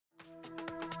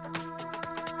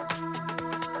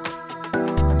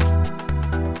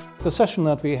The session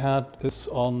that we had is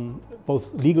on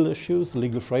both legal issues, the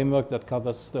legal framework that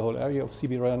covers the whole area of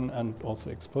CBRN and also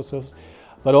explosives,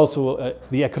 but also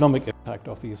the economic impact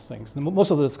of these things. Most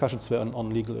of the discussions were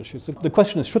on legal issues. The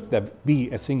question is, should there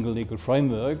be a single legal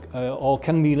framework, or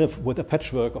can we live with a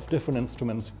patchwork of different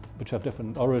instruments which have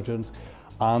different origins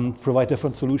and provide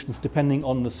different solutions depending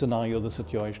on the scenario, the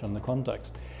situation, and the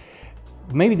context?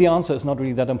 Maybe the answer is not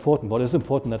really that important. What is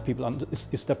important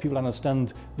is that people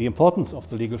understand the importance of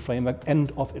the legal framework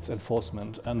and of its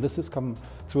enforcement. And this has come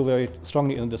through very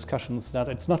strongly in the discussions that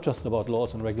it's not just about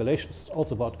laws and regulations, it's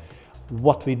also about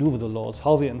what we do with the laws,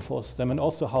 how we enforce them, and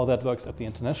also how that works at the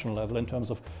international level in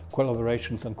terms of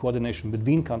collaborations and coordination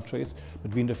between countries,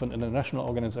 between different international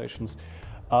organizations,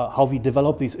 how we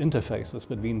develop these interfaces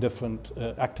between different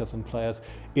actors and players.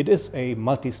 It is a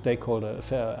multi-stakeholder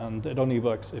affair, and it only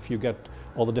works if you get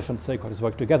all the different stakeholders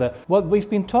work together. Well, we've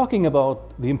been talking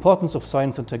about the importance of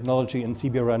science and technology in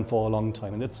CBRN for a long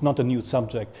time, and it's not a new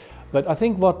subject. But I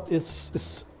think what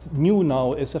is new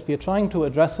now is that we are trying to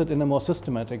address it in a more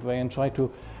systematic way and try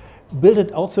to build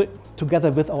it also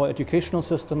together with our educational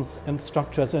systems and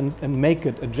structures and make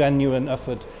it a genuine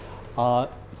effort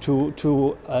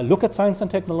to look at science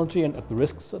and technology and at the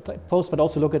risks that they pose, but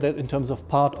also look at it in terms of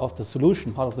part of the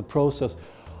solution, part of the process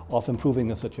of improving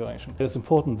the situation. It is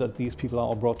important that these people are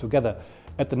all brought together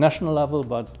at the national level,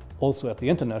 but also at the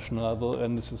international level,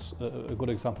 and this is a good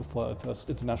example for a first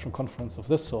international conference of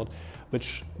this sort,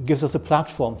 which gives us a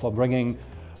platform for bringing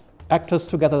actors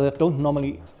together that don't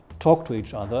normally talk to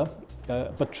each other,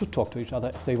 but should talk to each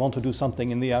other if they want to do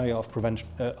something in the area of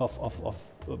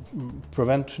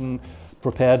prevention,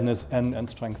 preparedness, and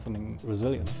strengthening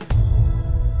resilience.